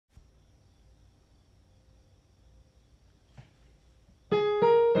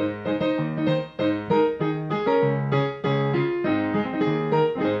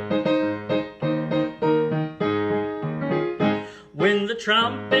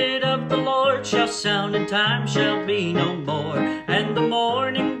trumpet of the Lord shall sound, and time shall be no more, and the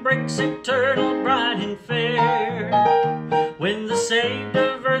morning breaks eternal, bright and fair. When the saved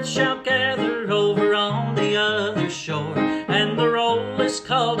of earth shall gather over on the other shore, and the roll is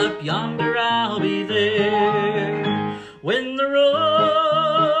called up yonder, I'll be there. When the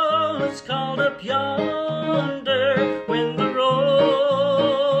roll is called up yonder, when the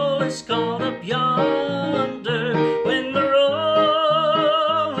roll is called up yonder, when the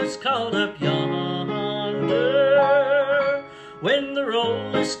roll is called up yonder, when the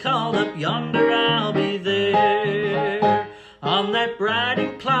roll is called up yonder, I'll be there. On that bright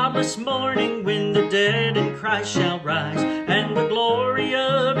and cloudless morning, when the dead in Christ shall rise, and the glory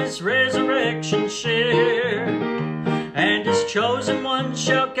of his resurrection share, and his chosen ones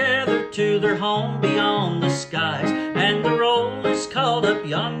shall gather to their home beyond the skies, and the roll is called up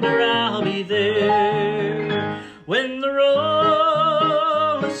yonder, I'll be there. When the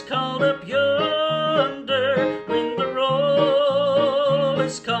roll is called up yonder, when the roll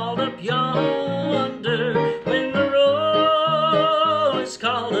is called up yonder, when the roll is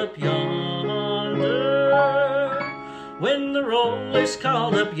called up yonder, when the roll is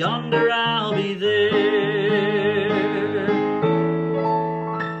called up yonder, I'll be there.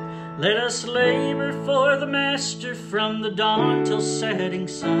 Let us labor for the Master from the dawn till setting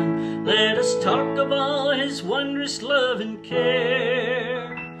sun. Let us talk of all his wondrous love and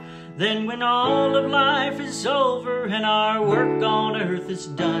care. Then when all of life is over and our work on earth is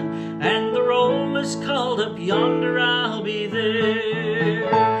done, and the roll is called up yonder, I'll be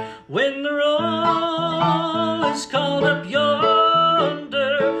there. When the roll is called up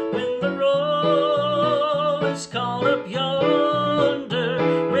yonder, when the roll is called up yonder,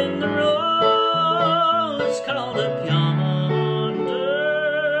 when the roll is called up yonder,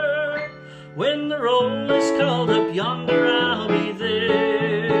 when the roll is called up yonder,